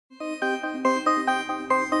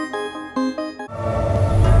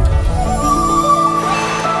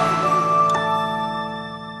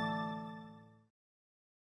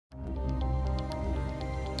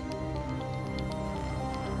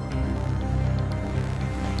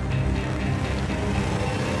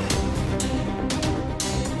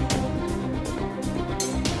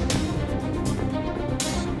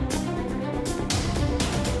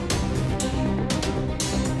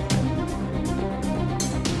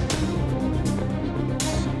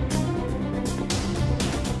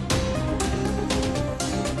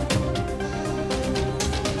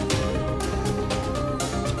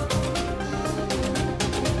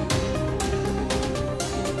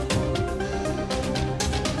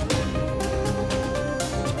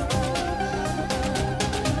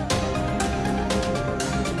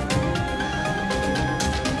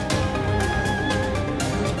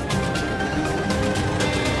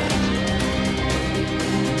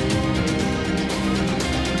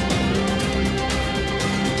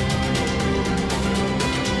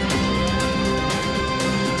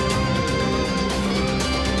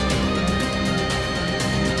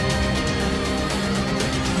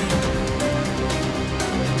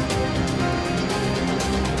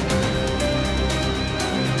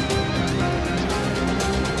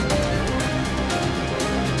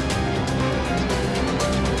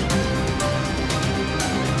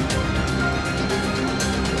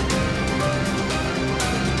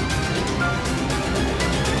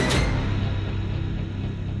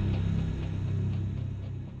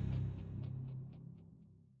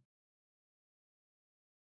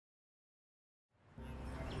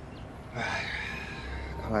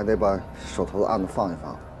看来得把手头的案子放一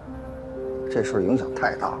放，这事儿影响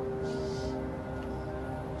太大了。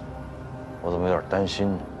我怎么有点担心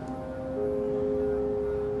呢？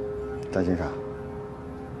担心啥？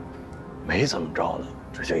没怎么着呢，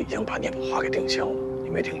这就已经把聂宝华给定性了，你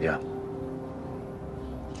没听见吗？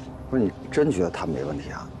不是你真觉得他没问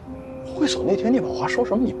题啊？会所那天聂宝华说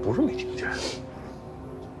什么，你不是没听见？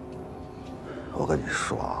我跟你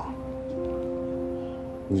说啊，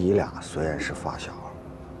你俩虽然是发小，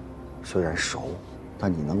虽然熟，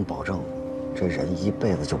但你能保证这人一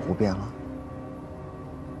辈子就不变了？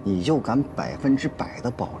你就敢100%的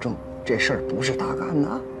保证这事儿不是他干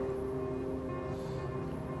的？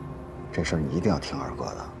这事儿你一定要听二哥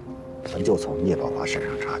的，咱就从聂宝华身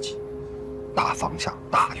上查起，大方向、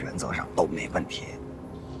大原则上都没问题，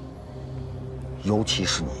尤其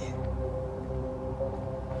是你。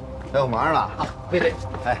哎，我忙着呢啊，贝贝，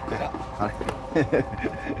哎，贝贝，好嘞。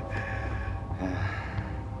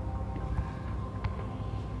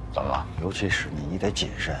怎么了？尤其是你得谨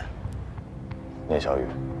慎。聂小雨，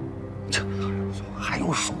这还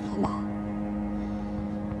用说吗？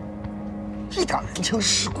一点人情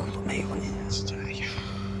世故都没有你。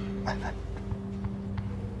哎呀，哎，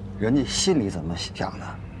人家心里怎么想的，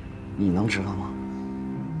你能知道吗？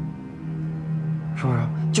是不是？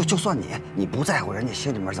就算你不在乎人家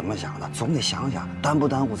心里面怎么想的，总得想想耽不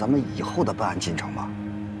耽误咱们以后的办案进程吧？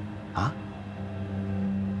啊？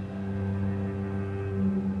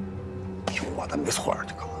听我的，没错，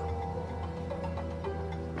这个。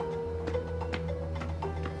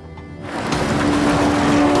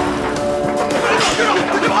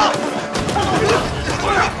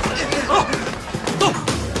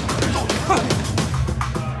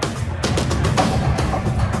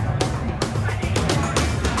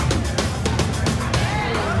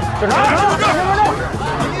警察，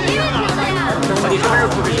你什么人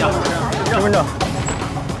不是一样？身份证。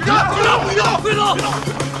别动！别动！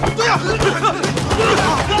对呀！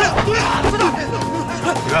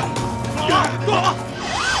动了！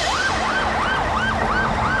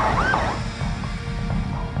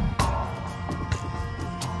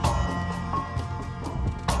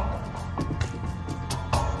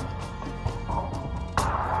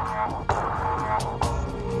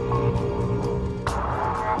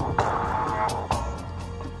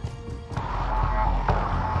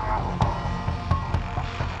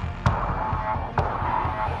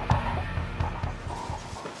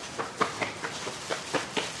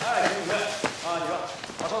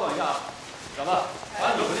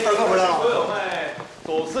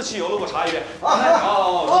汽油的给我查一遍。我来了，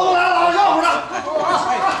让不让？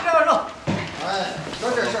让。哎，说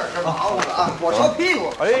这事儿是麻烦了啊，我挑屁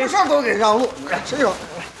股，什么事儿都给让路。谁说？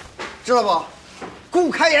知道不？顾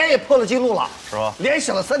开眼也破了记录了，是吧？连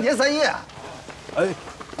审了3天3夜。哎，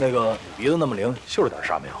那个鼻子那么灵，嗅着点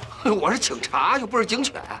啥没有？我是警察，又不是警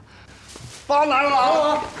犬。帮拿着了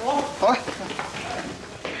啊！好嘞。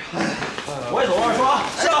我也走了，说啊。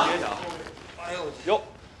是啊。哎呦，哟，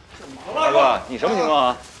大哥，你什么情况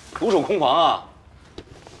啊？独守空房啊！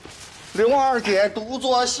刘二姐独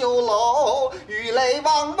坐绣楼，雨泪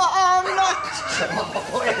汪汪啊！什么？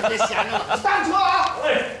我也别闲着了，上车啊！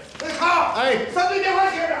哎，好，哎，3对电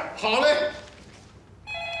话接着。好嘞。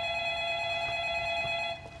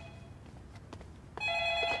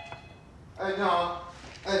哎，你好，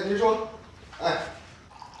哎，您说，哎，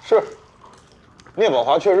是，聂宝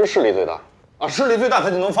华确实势力最大啊，势力最大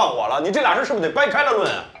他就能放火了。你这俩人是不是得掰开了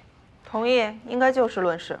论啊？同意，应该就事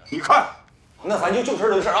论事。你看。那咱就事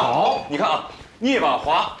论事啊！好，你看啊，聂宝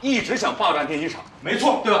华一直想霸占电机厂，没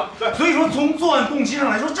错，对吧？对，所以说从作案动机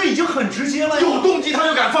上来说，这已经很直接了。有动机他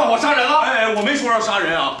就敢放火杀人了？哎，我没说要杀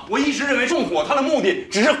人啊，我一直认为纵火他的目的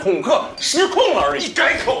只是恐吓失控了而已。你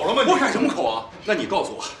改口了吗？我改什么口啊？那你告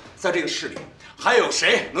诉我，在这个市里还有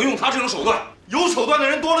谁能用他这种手段？有手段的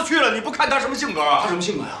人多了去了，你不看他什么性格啊？他什么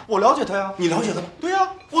性格呀？我了解他呀。你了解他吗？对呀，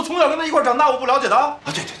我从小跟他一块长大，我不了解他啊？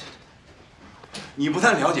对，你不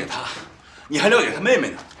但了解他。你还了解他妹妹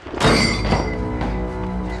呢？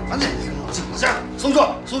这样，松树，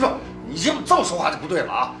你这么说话就不对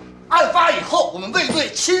了啊！案发以后，我们卫队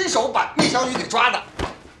亲手把聂小雨给抓的，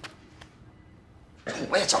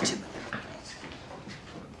我也较劲呢。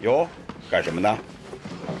哟，干什么呢？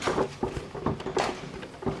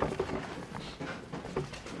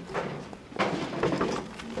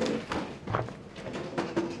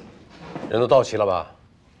人都到齐了吧？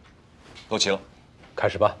都齐了，开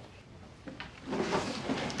始吧。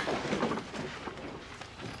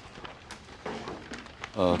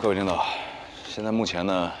各位领导，现在目前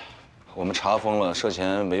呢，我们查封了涉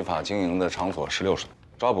嫌违法经营的场所16所，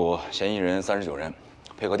抓捕嫌疑人39人，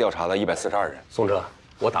配合调查了142人。宋哲，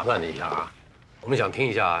我打断你一下啊，我们想听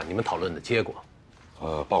一下你们讨论的结果。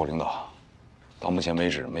报告领导，到目前为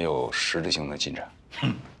止没有实质性的进展。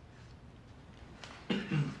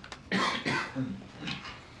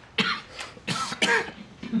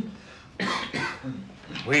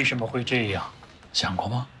为什么会这样？想过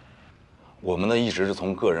吗？我们呢一直是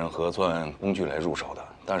从个人核算工具来入手的，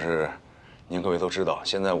但是您各位都知道，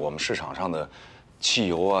现在我们市场上的汽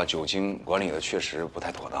油啊、酒精管理的确实不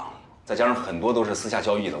太妥当，再加上很多都是私下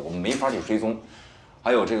交易的，我们没法去追踪。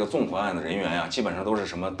还有这个纵火案的人员呀，基本上都是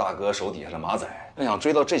什么大哥手底下的马仔，要想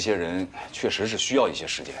追到这些人，确实是需要一些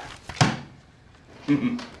时间。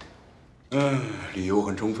理由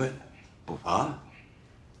很充分，啊，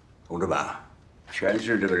同志们，全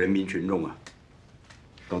市这个人民群众啊，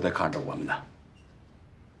都在看着我们呢。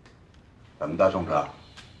怎么的，宋哲？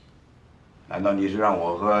难道你是让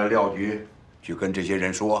我和廖局去跟这些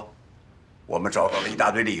人说，我们找到了一大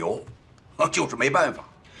堆理由，就是没办法，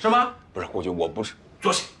是吗？不是，顾局，我不是。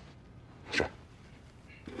坐下。是。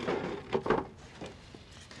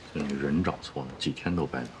你人找错了，几天都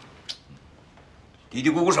白拿。嘀嘀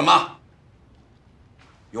咕咕什么？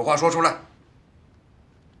有话说出来。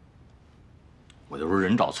我就说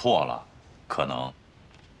人找错了，可能，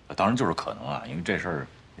当然就是可能啊，因为这事儿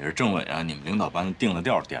也是政委啊，你们领导班定了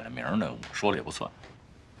调、点了名的，我说了也不算。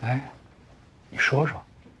哎，你说说，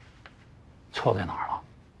错在哪儿了？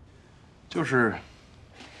就是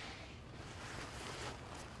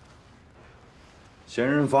嫌疑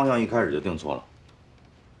人方向一开始就定错了。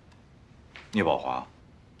聂宝华，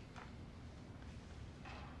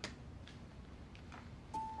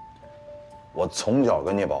我从小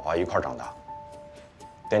跟聂宝华一块长大，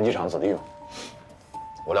电机厂子弟嘛，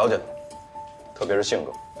我了解他，特别是性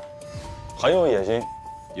格，很有野心，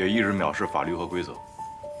也一直藐视法律和规则。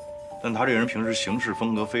但他这个人平时行事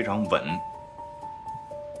风格非常稳。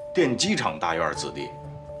电机厂大院子弟，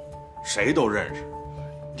谁都认识，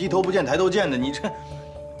低头不见抬头见的，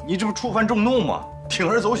你这不触犯众怒吗？铤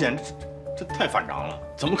而走险，这太反常了，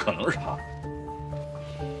怎么可能是他？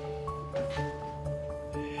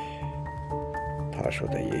他说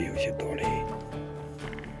的也有些道理。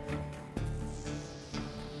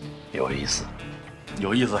有意思，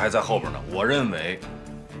有意思还在后边呢。我认为，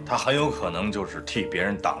他很有可能就是替别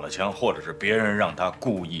人挡了枪，或者是别人让他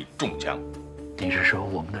故意中枪。你是说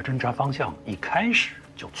我们的侦查方向一开始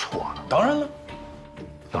就错了？当然了，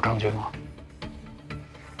有证据吗？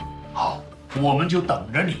好，我们就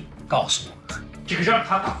等着你告诉我，这个让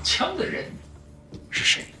他挡枪的人是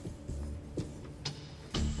谁？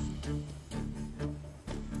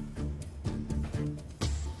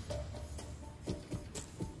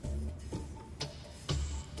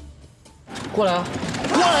过来啊！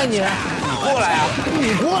过来你！你过来啊！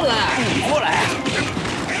你过来！你过来！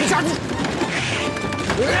别夹住！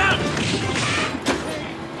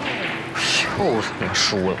又他妈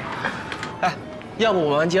输了！哎，要不我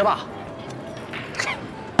们玩街霸？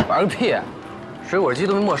玩个屁！水果机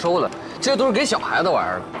都没收了，这都是给小孩子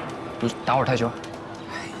玩的。你打会儿台球。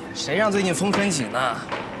哎呀，谁让最近风声紧呢？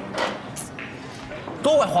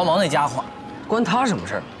都怪黄毛那家伙，关他什么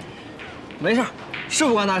事儿？没事，是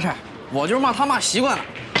不关他事儿。我就是骂他骂习惯了。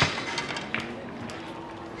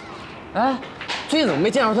哎，最近怎么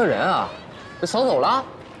没见着他人啊？被扫走了？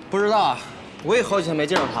不知道啊，我也好几天没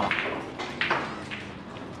见着他了。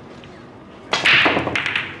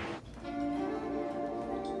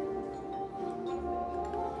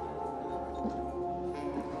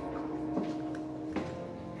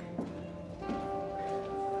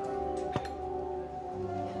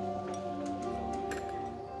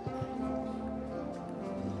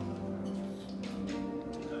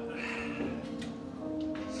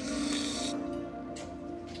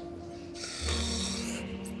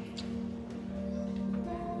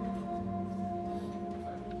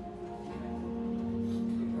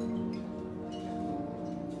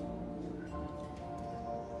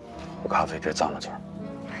咖啡别脏了嘴儿。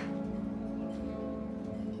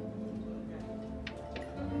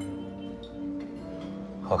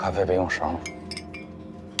喝咖啡别用勺。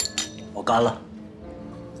我干了。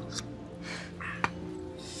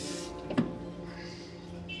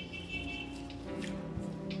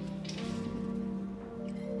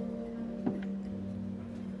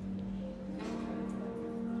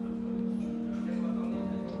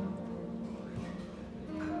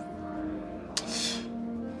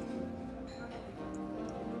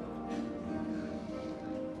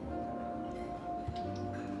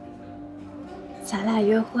咱俩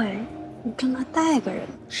约会，你干嘛带个人？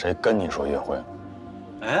谁跟你说约会？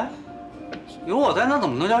哎，有我在，那怎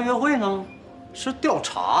么能叫约会呢？是调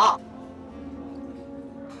查。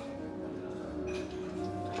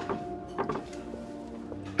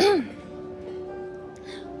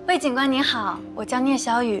魏警官您好，我叫聂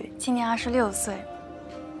小雨，今年26岁。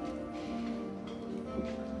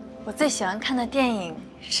我最喜欢看的电影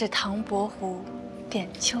是《唐伯虎点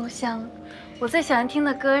秋香》，我最喜欢听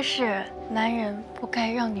的歌是《男人不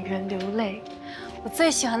该让女人流泪》，我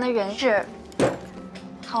最喜欢的人是……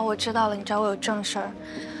好，我知道了，你找我有正事儿，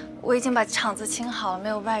我已经把场子清好了，没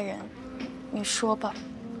有外人，你说吧。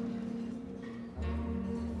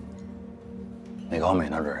美高美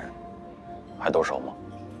那儿的人还都熟吗？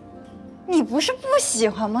你不是不喜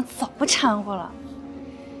欢吗？早不掺和了。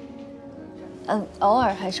偶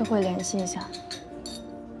尔还是会联系一下。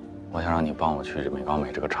我想让你帮我去美高美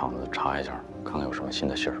这个厂子查一下，看看有什么新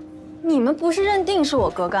的信儿。你们不是认定是我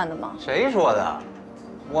哥干的吗？谁说的？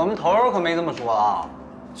我们头儿可没这么说啊！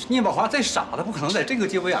聂宝华再傻，他不可能在这个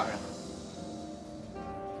节骨眼上。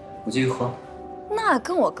我继续喝。那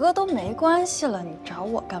跟我哥都没关系了，你找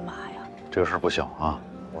我干嘛呀？这个事儿不小啊！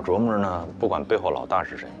我琢磨着呢，不管背后老大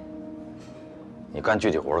是谁，你干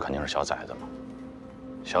具体活肯定是小崽子嘛。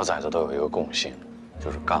小崽子都有一个共性，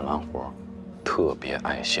就是干完活特别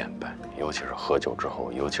爱显摆，尤其是喝酒之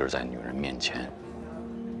后，尤其是在女人面前。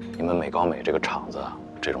你们美高美这个厂子啊，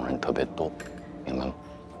这种人特别多，明白吗？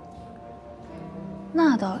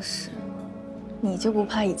那倒是，你就不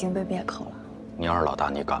怕已经被灭口了？你要是老大，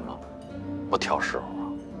你敢吗？不挑时候啊！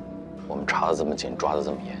我们查得这么紧，抓得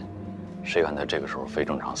这么严，谁敢在这个时候非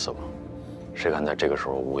正常死亡？谁敢在这个时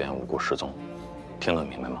候无缘无故失踪？听得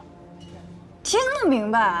明白吗？听得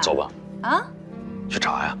明白。走吧。啊？去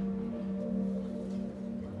查呀。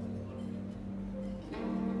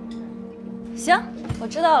行，我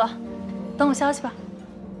知道了，等我消息吧。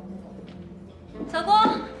小郭，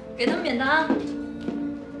给他们免单。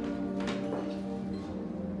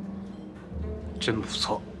真不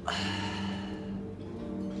错，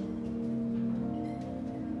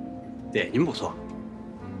点心不错。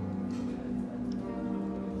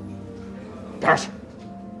点去。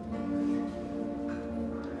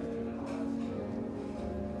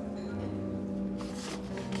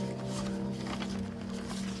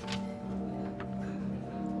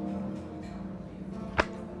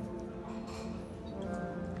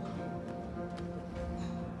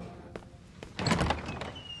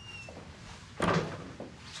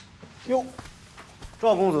哟，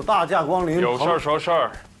赵公子大驾光临，有事儿说事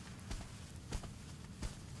儿。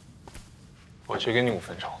我去跟你5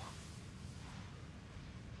分钟了。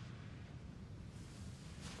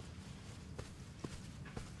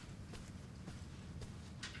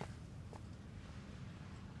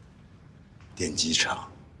电机厂，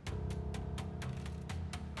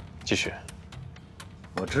继续。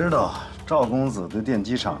我知道赵公子对电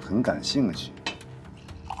机厂很感兴趣。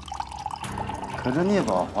可这聂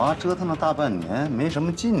宝华折腾了大半年，没什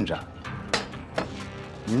么进展，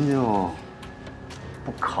您就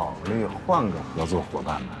不考虑换个合作伙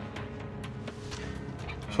伴吗？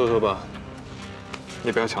说说吧，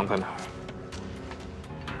你不要强在哪儿。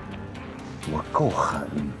我够狠。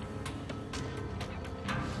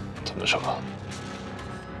怎么说？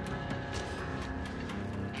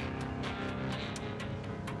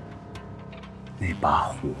那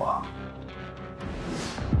把火。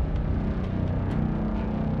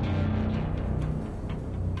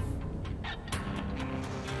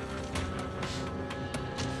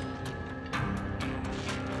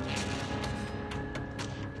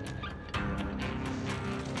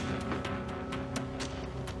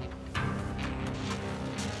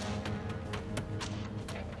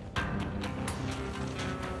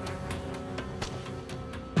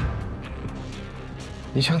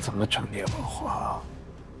你想怎么整聂宝华，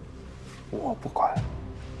我不管。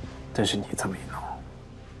但是你这么一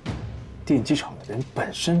弄，电机厂的人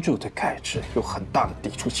本身就对钙质有很大的抵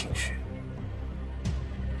触情绪，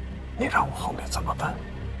你让我后面怎么办？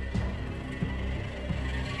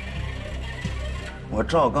我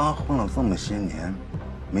赵刚混了这么些年，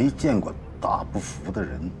没见过打不服的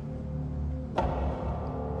人。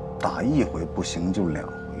打1回不行就2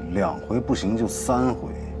回，2回不行就3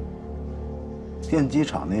回。电机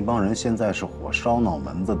厂那帮人现在是火烧脑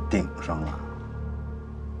门子顶上了，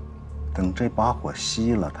等这把火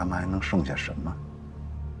熄了，他们还能剩下什么？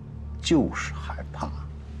就是害怕。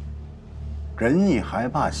人一害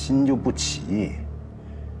怕，心就不齐。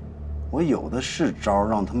我有的是招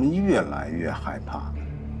让他们越来越害怕，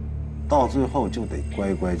到最后就得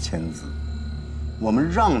乖乖签字。我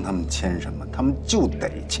们让他们签什么，他们就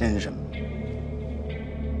得签什么。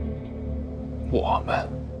我们。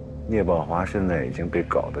聂宝华现在已经被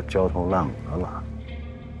搞得焦头烂额了。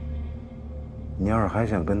你要是还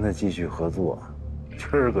想跟他继续合作，今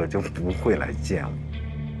儿个就不会来见我。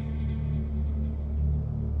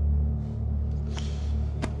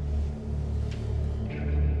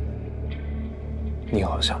你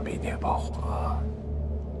好像比聂宝华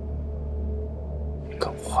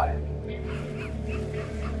更坏。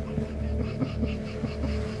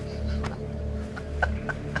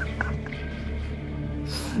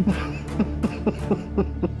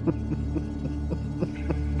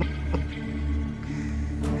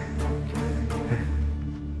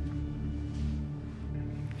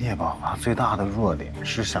聂宝华最大的弱点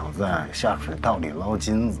是想在下水道里捞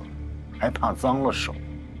金子，还怕脏了手。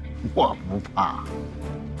我不怕。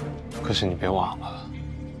可是你别忘了，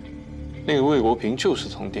那个魏国平就是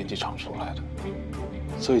从电机厂出来的，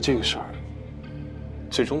所以这个事儿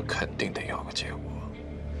最终肯定得有个结果。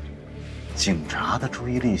警察的注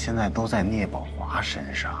意力现在都在聂宝华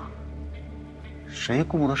身上，谁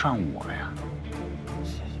顾得上我呀？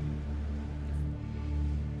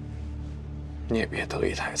你也别得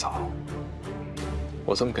意太早。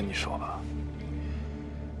我这么跟你说吧，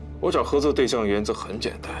我找合作对象原则很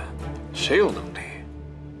简单，谁有能力，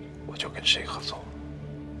我就跟谁合作。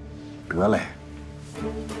得嘞。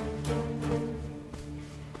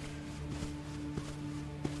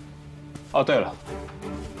哦，对了，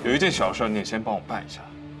有一件小事你也先帮我办一下，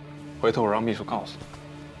回头我让秘书告诉你。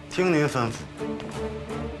听您吩咐。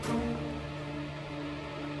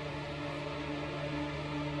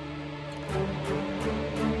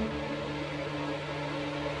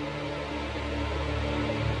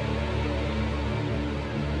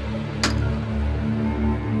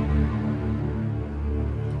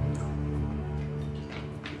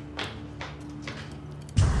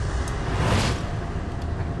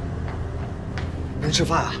您吃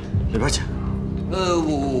饭啊？里边请。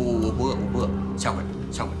我不饿，下回。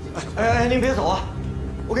哎，您别走啊，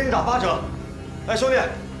我给你打8折。哎，兄弟，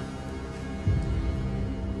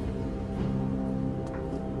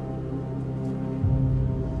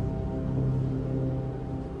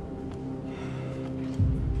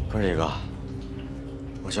不是李哥，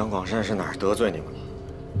我想广山是哪儿得罪你们了？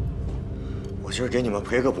我今儿给你们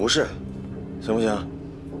赔个不是，行不行？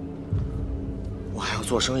我还要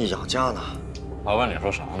做生意养家呢。老板，你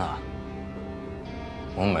说啥呢？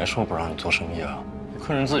我们没说不让你做生意啊，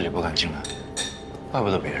客人自己不敢进来，怪不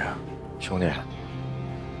得别人。兄弟，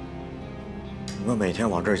你们每天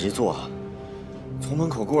往这儿一坐，从门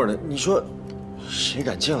口过的，你说谁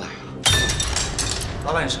敢进来啊？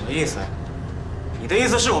老板，你什么意思？你的意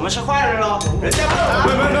思是我们是坏人了？人家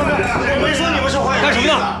我没说你们是坏人。干什么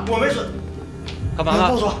呢？我没说。干嘛呢？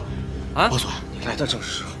包总，包总，你来的正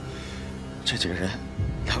是时候。这几个人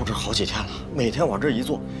来我这儿好几天了，每天往这儿一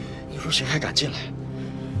坐，你说谁还敢进来？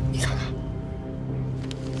你看看，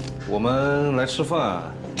我们来吃饭，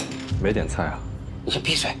没点菜啊？你先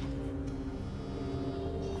闭嘴！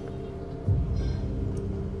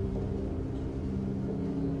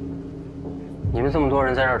你们这么多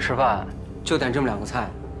人在这儿吃饭，就点这么2个菜，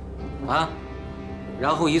啊？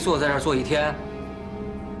然后一坐在这儿坐1天，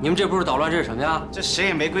你们这不是捣乱，这是什么呀？这谁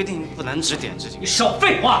也没规定不能只点这几个。你少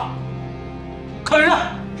废话！客人呢？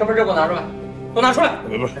身份证给我拿出来，给我拿出来！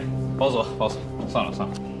不是，包总，算了，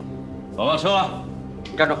走吧，吃了。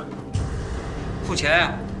你站住！付钱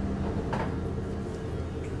呀！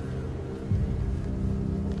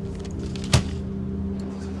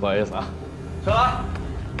不好意思啊。吃了。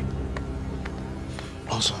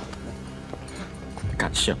包总，感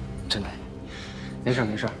谢，真的。没事，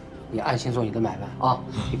你安心做你的买卖啊，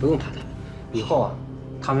你不用怕他们。以后啊，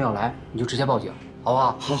他们要来，你就直接报警，好不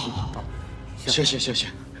好？好。谢。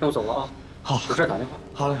那我走了啊。好，有事打电话。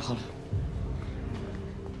好嘞。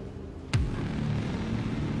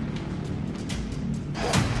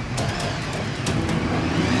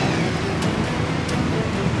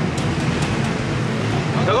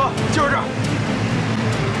大哥，就是这儿。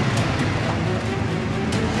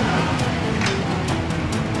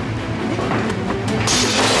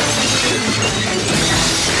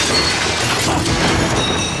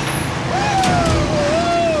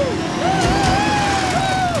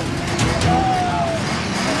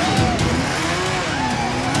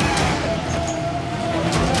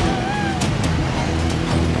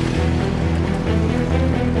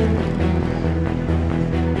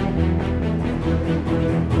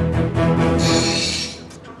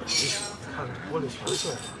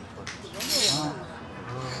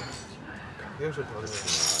肯定是得罪了。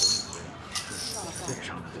这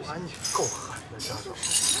上的安全够狠的，家长。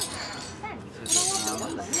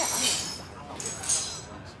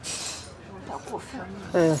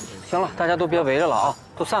行了，大家都别围着了啊，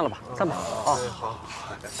都散了吧，散吧啊。好，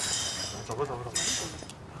走吧。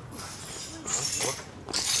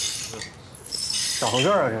咋回事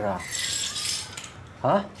啊？这是？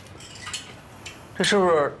啊？这是不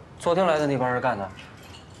是昨天来的那帮人干的？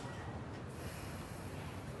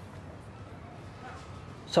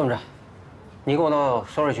这么着，你跟我到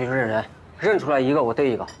收税局去认人，认出来一个我逮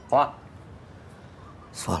一个，好吧？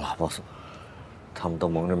算了，boss，他们都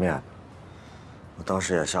蒙着面呢，我当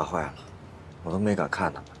时也吓坏了，我都没敢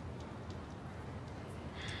看他们。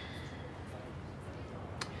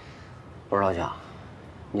不是老蒋，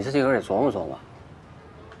你自己个儿也琢磨琢磨，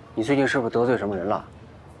你最近是不是得罪什么人了？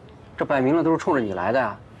这摆明了都是冲着你来的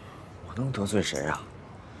呀！我能得罪谁啊？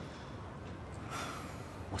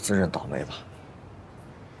我自认倒霉吧。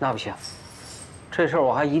那不行，这事儿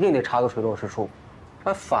我还一定得查个水落石出，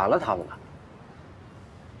还反了他们呢。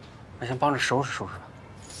那先帮着收拾收拾吧。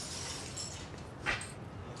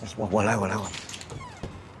我来。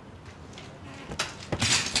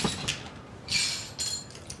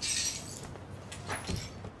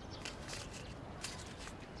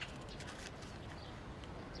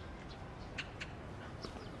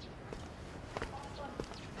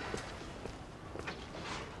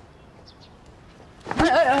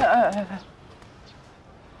哎，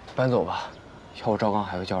搬走吧，要不赵刚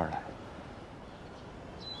还会叫人来。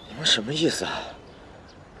你们什么意思啊？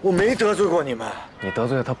我没得罪过你们。你得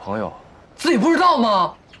罪了他朋友，自己不知道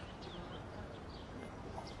吗？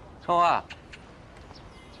陈华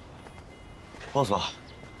，boss，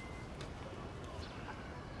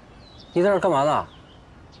你在这干嘛呢？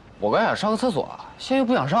我刚想上个厕所，现在又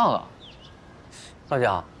不想上了。老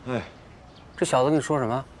蒋，哎，这小子跟你说什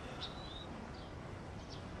么？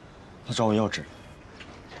他找我要纸。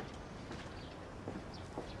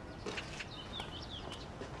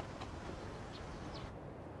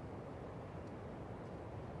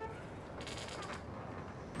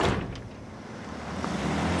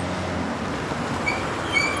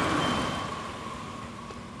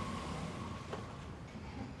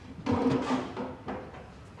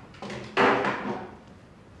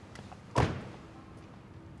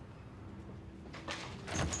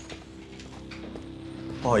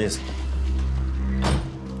不好意思。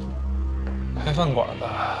开饭馆的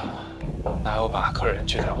哪有把客人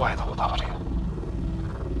拒在外头的道理？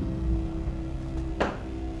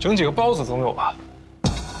整几个包子总有吧？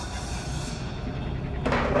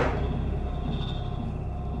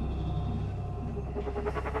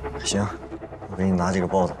行，我给你拿几个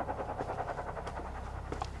包子。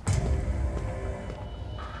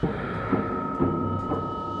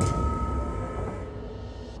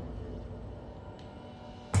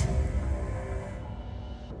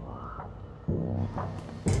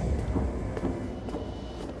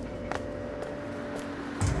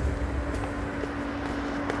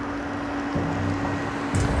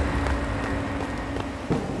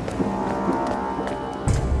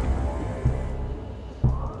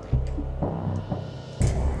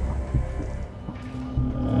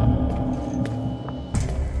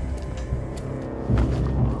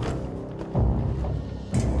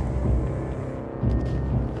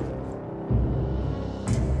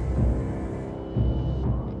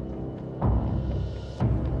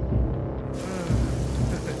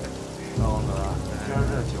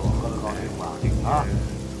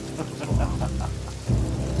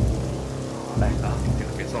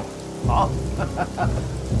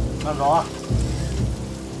慢走啊！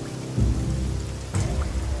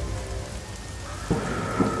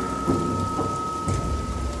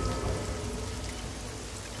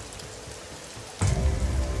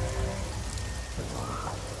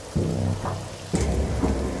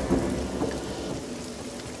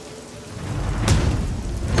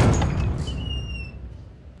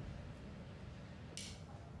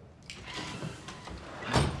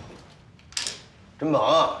真忙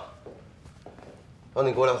啊！让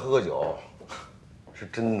你过来喝个酒，是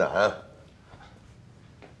真难。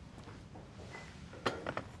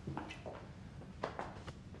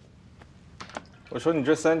我说你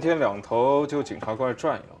这3天2头就警察过来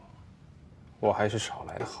转悠，我还是少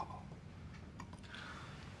来的好。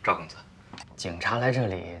赵公子，警察来这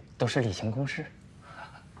里都是例行公事。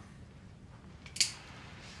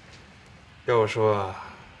要我说，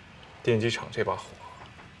电机厂这把火，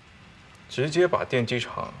直接把电机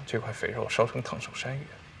厂这块肥肉烧成烫手山芋。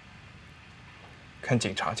看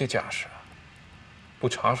警察这架势，不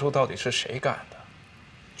查出到底是谁干的，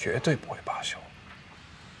绝对不会罢休。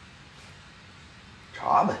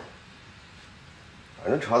查呗，反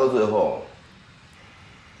正查到最后，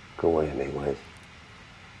跟我也没关系。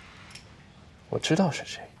我知道是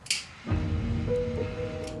谁。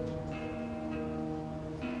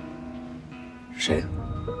谁？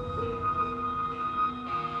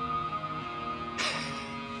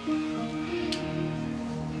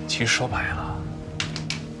其实说白了，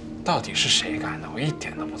到底是谁干的，我一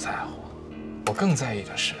点都不在乎。我更在意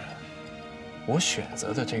的是，我选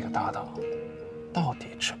择的这个搭档，到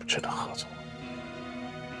底值不值得合作。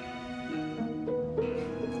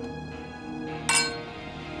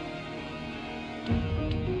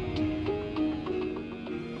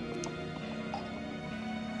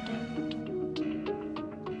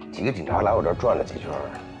几个警察来我这儿转了几圈，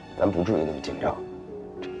咱不至于那么紧张。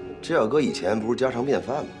这要搁以前，不是家常便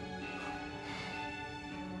饭吗？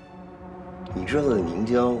你知道在宁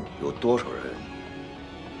江有多少人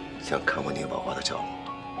想看我聂宝华的脚吗？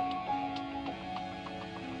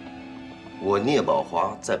我聂宝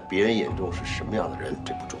华在别人眼中是什么样的人，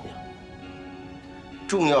这不重要，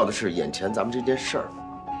重要的是眼前咱们这件事儿，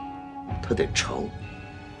它得成，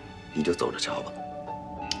你就走着瞧吧。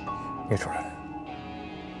聂主任，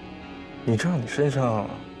你知道你身上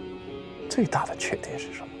最大的缺点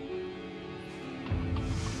是什么？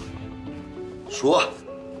说。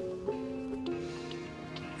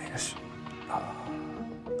那个是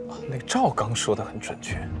那个赵刚说的很准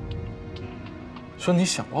确，说你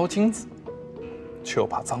想捞金子，却又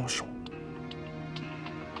怕脏了手。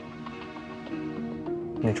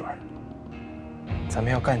聂主任，咱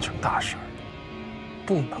们要干成大事儿，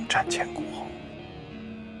不能瞻前顾后，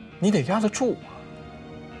你得压得住啊。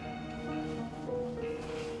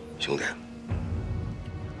兄弟，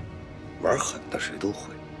玩狠的谁都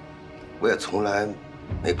会，我也从来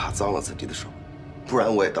没怕脏了自己的手，不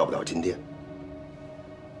然我也到不了今天。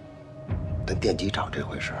但电机厂这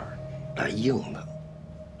回事儿，来硬的，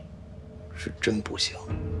是真不行。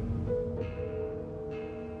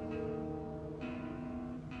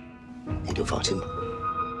你就放心吧。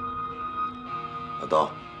老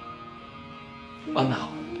刀，安排好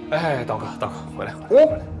了。哎，刀哥，回来。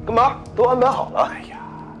干嘛？都安排好了。哎呀，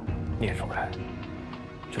聂主任，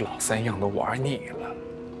这老三样都玩腻了。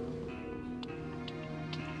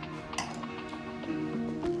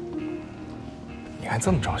你还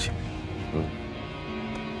这么着行？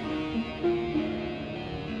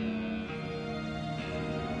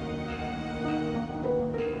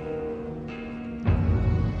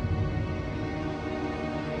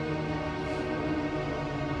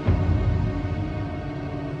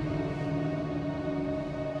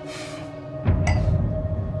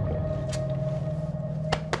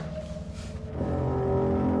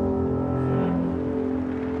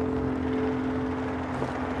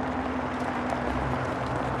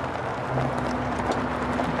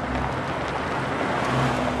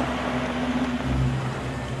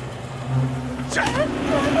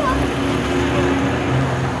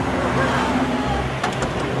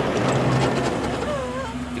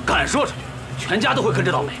你敢说出去，全家都会跟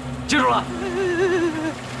着倒霉，记住了。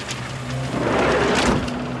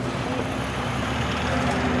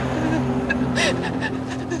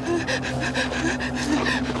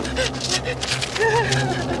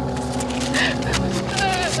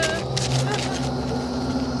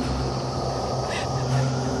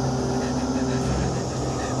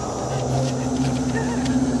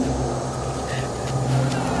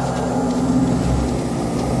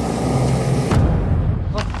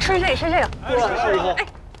吃这个。试一下。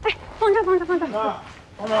哎，放这。二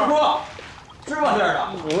叔，芝麻馅的，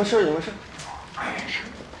你们试。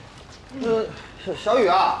小雨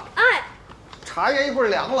啊。哎。茶叶一会儿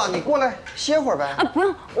凉了，你过来歇会儿呗。啊，不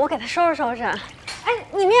用，我给他收拾收拾。哎，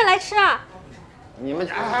你们也来吃啊？你们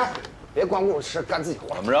别光顾着吃，干自己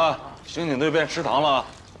活。怎么着？刑警队变食堂了？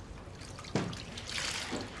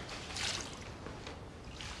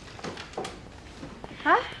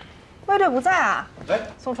哎，卫队不在啊？哎，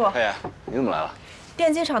宋楚，太爷，你怎么来了？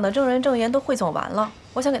电机厂的证人证言都汇总完了，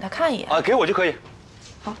我想给他看一眼。啊，给我就可以。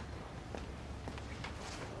好。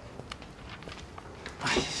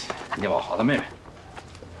哎，聂宝华的妹妹。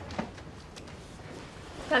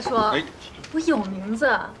大叔，哎，我有名字，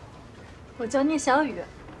我叫聂小雨。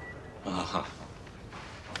啊哈，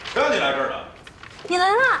谁让你来这儿的？你来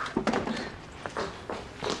了，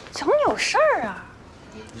找你有事儿啊？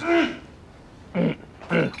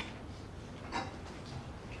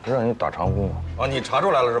不是让你打长工吗？啊，你查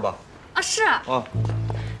出来了是吧？啊，是。啊，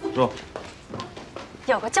说。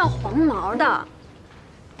有个叫黄毛的，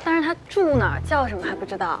但是他住哪儿叫什么还不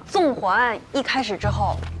知道。纵火案一开始之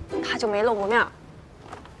后，他就没露过面。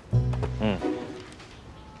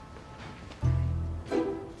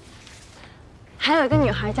还有一个女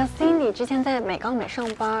孩叫 Cindy， 之前在美高美上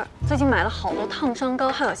班，最近买了好多烫伤膏，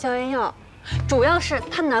还有消炎药。主要是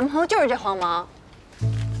她男朋友就是这黄毛。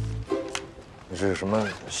你是什么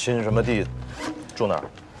新什么地，住哪儿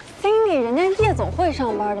 ？Cindy 人家夜总会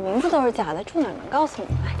上班的，名字都是假的，住哪儿能告诉你？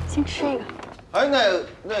来，先吃一个。哎，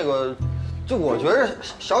那个，就我觉得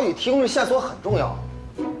小雨提供的线索很重要。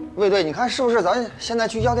卫队，你看是不是咱现在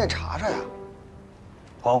去药店查查呀？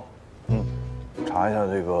好，查一下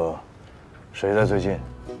这个，谁在最近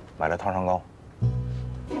买了烫伤膏。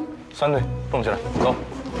3队动起来，走。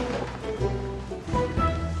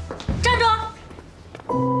站住！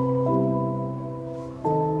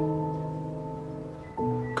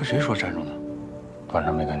跟谁说站住呢？晚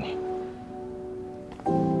上没跟你。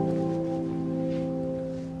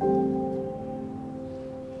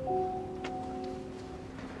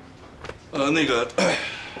那个，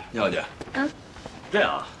廖姐，这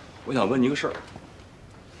样啊，我想问你个事儿，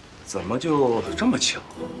怎么就这么巧？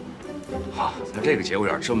啊，在这个节骨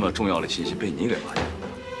眼，这么重要的信息被你给发现了。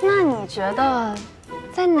那你觉得，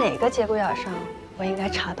在哪个节骨眼上我应该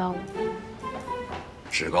查到呢？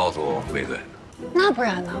只告诉我卫队。那不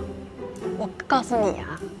然呢？我告诉你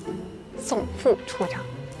啊，宋副处长。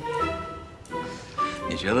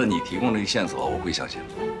你觉得你提供这个线索，我会相信吗？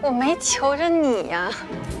我没求着你呀，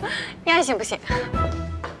你爱信不信？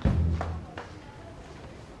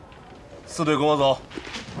四队跟我走。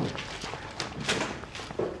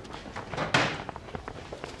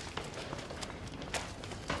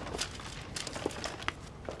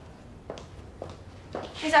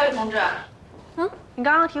叶小雨同志，你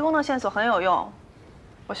刚刚提供的线索很有用，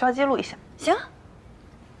我需要记录一下。行。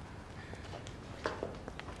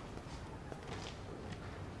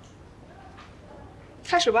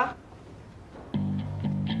开始吧。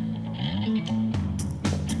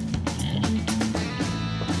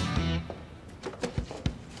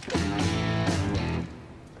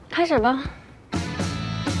开始吧。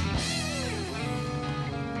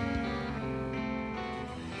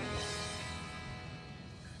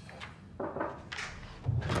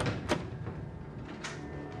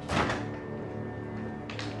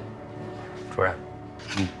主任，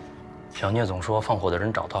小聂总说放火的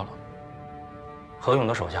人找到了。何勇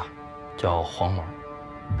的手下叫黄毛，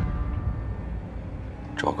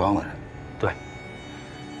赵刚的人。对，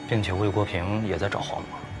并且魏国平也在找黄毛。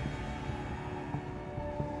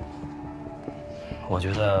我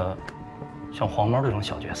觉得，像黄毛这种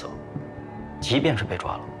小角色，即便是被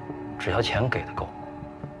抓了，只要钱给的够，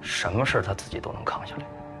什么事他自己都能扛下来。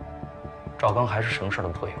赵刚还是什么事都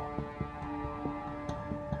不会有。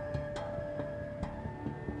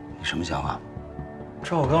你什么想法？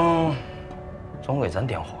赵刚总给咱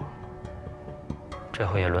点火，这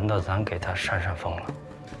回也轮到咱给他扇扇风了。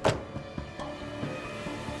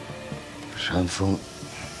扇风？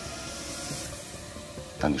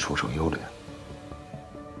那你出手优劣。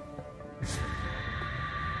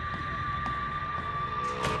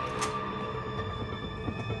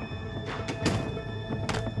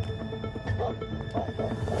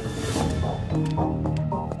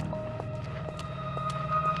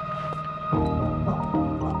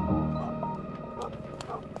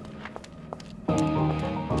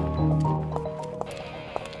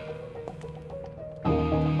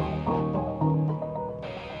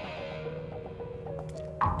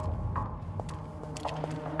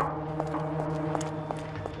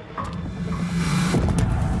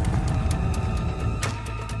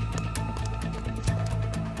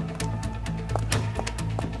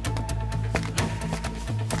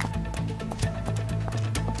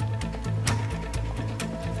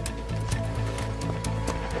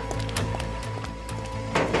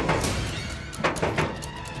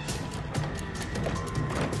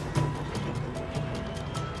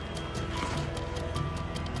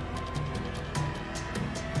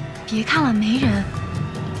别看了，没人。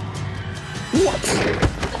我操！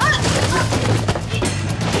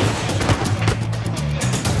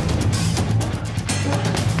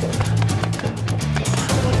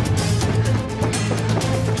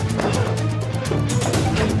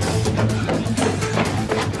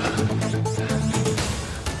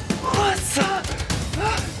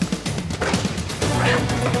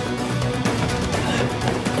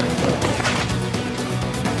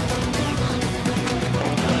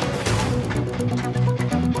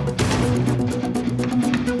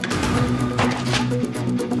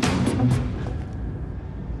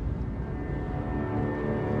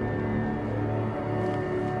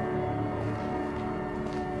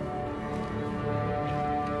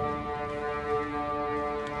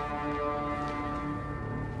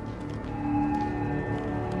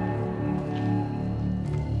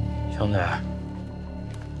兄弟，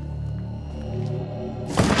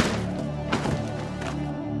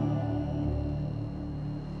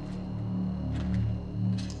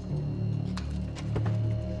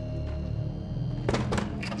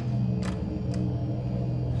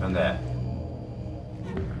兄弟，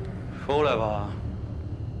出来吧。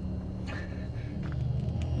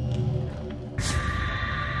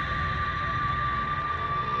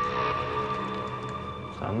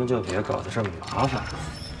咱们就别搞得这么麻烦了。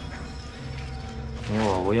你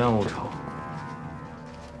我无冤无仇，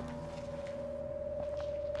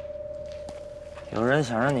有人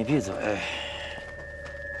想让你闭嘴，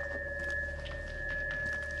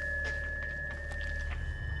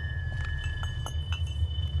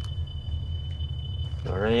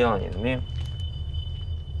人要你的命？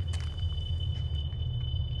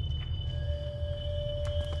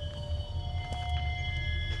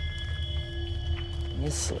你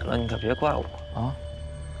死了，你可别怪我啊！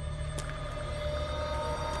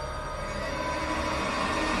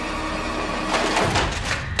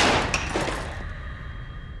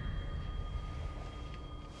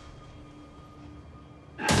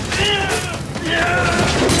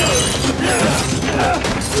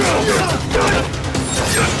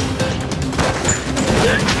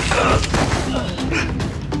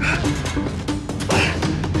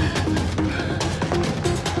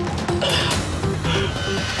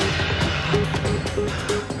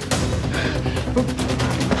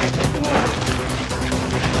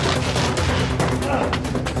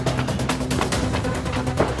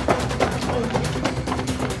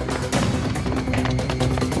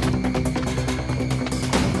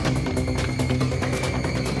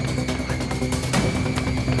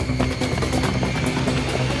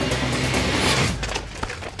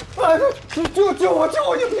救我！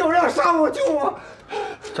有人要杀我！救我！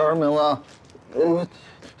叫什么名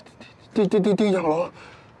字？丁小楼。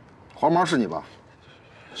黄毛是你吧？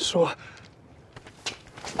是我。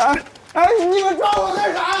哎，你们抓我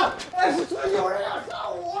干啥？哎，是有人要杀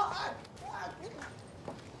我！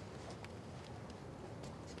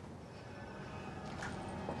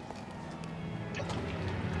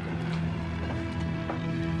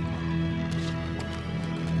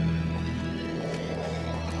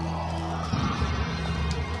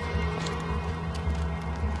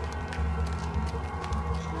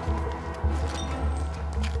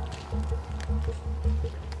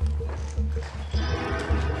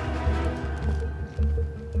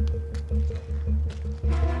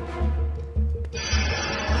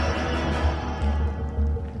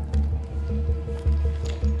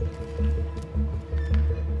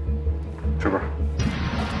这边。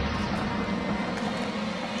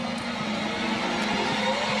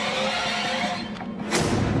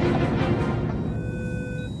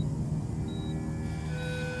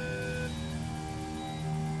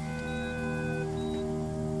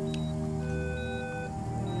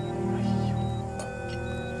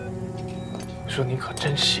说你可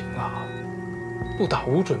真行啊！不打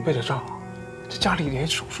无准备的仗，这家里连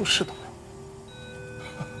手术室都没有。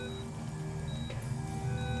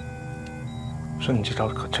说你这招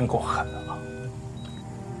可真够狠的啊！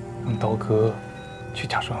让刀哥去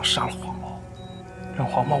假装杀了黄毛，让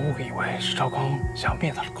黄毛误以为是赵刚想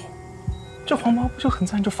灭他的口，这黄毛不就很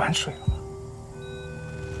自然就反水了吗？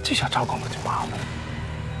这下赵刚可就麻烦了。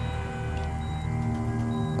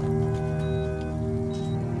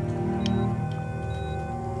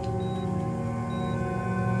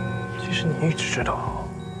其实你一直知道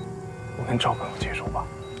我跟赵刚有接触吧？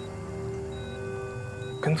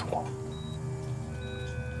跟踪过。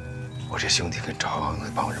我这兄弟跟赵刚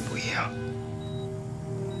那帮人不一样，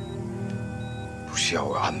不需要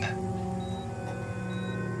我安排。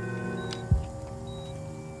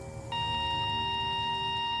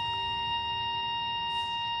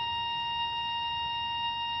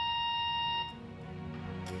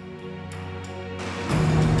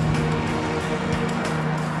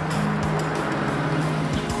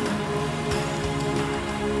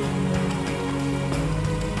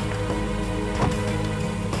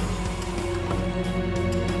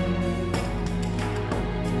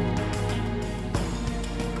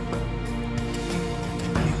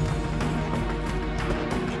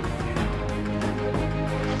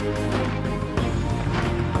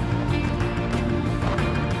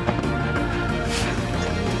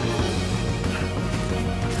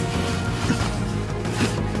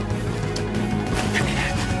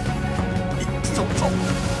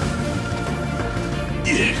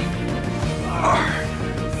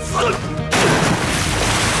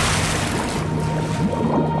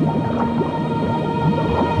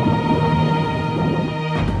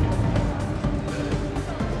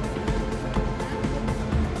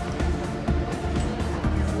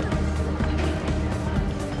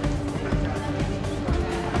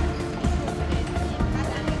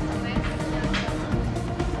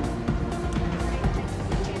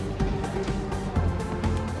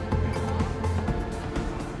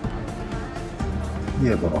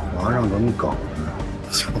聂宝华让咱们搞得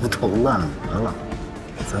焦头烂额了，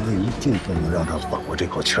咱们一定不能让他缓过这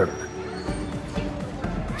口气儿来。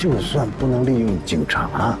就算不能利用警察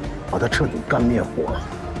把他彻底干灭火，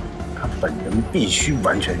他本人必须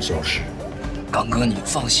完全消失。刚哥，你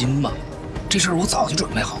放心吧，这事儿我早就准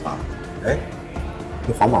备好了。哎，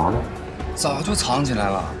这黄毛呢？早就藏起来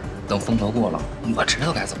了，等风头过了，我知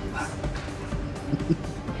道该怎么办。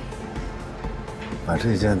把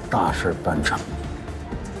这件大事办成，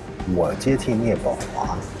我接替聂宝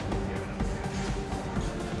华，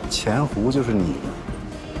前胡就是你。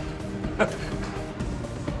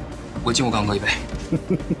我敬我刚哥一杯。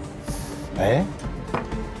哎，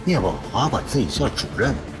聂宝华管自己叫主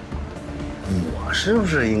任，我是不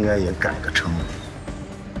是应该也改个称？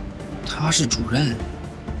他是主任，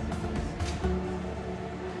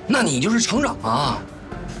那你就是厂长啊。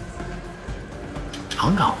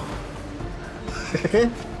厂长，嘿嘿，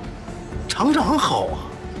厂长好啊。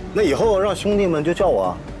那以后让兄弟们就叫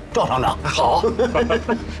我赵厂长。好。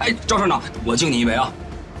哎，赵厂长，我敬你一杯啊。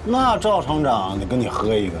那赵厂长得跟你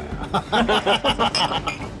喝一个呀。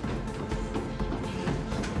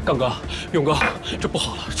刚哥，勇哥，这不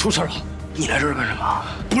好了，出事了！你来这儿干什么？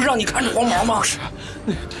不是让你看着黄毛吗？不是，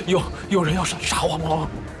有人要杀黄毛。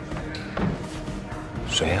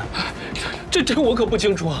谁呀？这我可不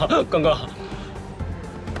清楚啊，刚哥。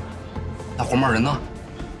那黄毛人呢？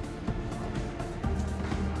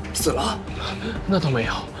死了？那倒没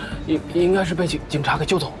有，应该是被警察给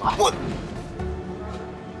救走了。我。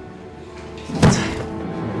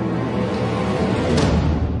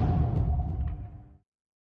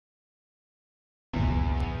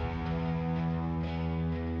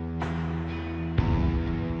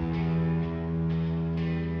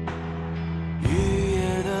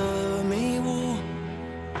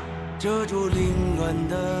遮住凌乱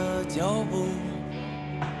的脚步，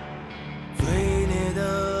最烈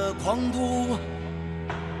的狂徒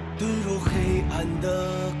遁入黑暗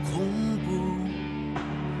的恐怖，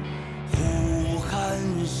呼喊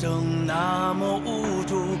声那么无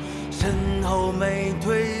助，身后没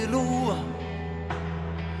退路，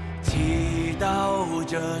祈祷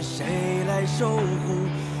着谁来守护，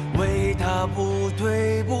为他不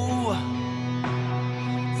退步，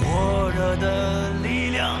火热的力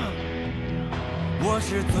量。我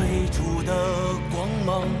是最初的光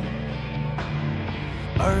芒，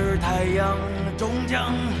而太阳终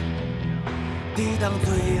将抵挡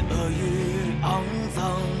罪恶与肮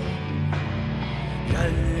脏，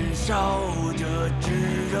燃烧着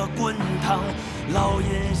炙热滚烫，烙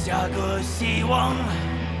印下个希望。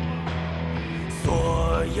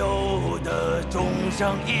所有的重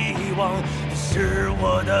伤遗忘，是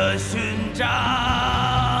我的勋章。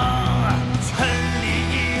全力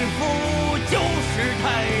以赴。就是态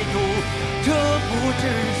度，这不只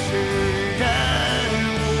是任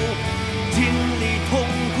务。经历痛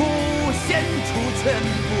苦，献出全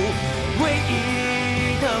部，唯一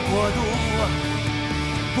的国度，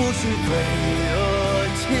不许罪恶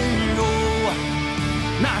侵入。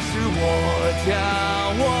那是我家，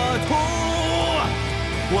我土，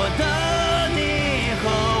我的